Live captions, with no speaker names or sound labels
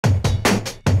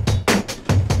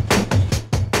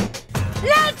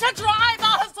to drive,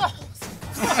 assholes!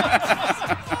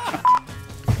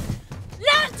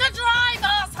 Learn to drive,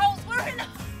 assholes! We're in...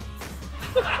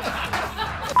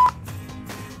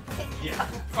 Yeah.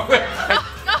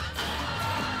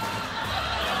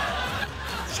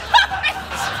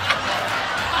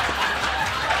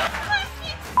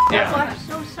 Oh, I'm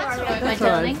so sorry, my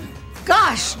darling.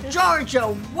 Gosh,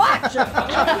 Georgia, watch it!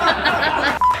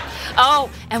 Oh,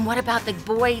 and what about the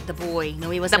boy? The boy. No,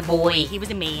 he wasn't a boy. He was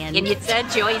a man. And you said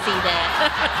Joycey there.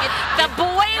 The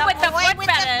boy with the foot with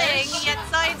fetish. the thing,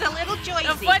 so it's a little Joycey.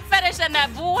 The foot fetish and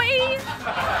that boy.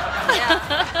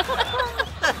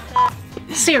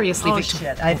 Seriously, Oh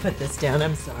Victoria. shit, I put this down,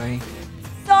 I'm sorry.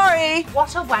 Sorry!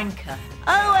 What a wanker.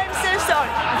 Oh, I'm so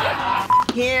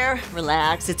sorry. Here,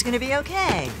 relax, it's gonna be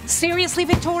okay. Seriously,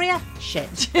 Victoria?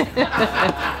 Shit.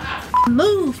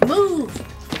 Move.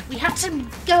 We have to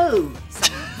go.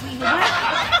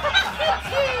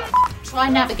 Try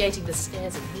navigating the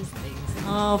stairs and these things.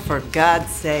 Oh, for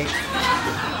God's sake.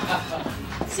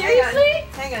 Seriously?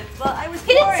 Hang on. Well, I was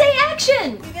He didn't say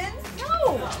action. You didn't?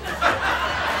 No.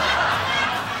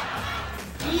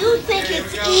 Do you think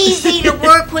it's easy to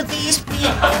work with these people?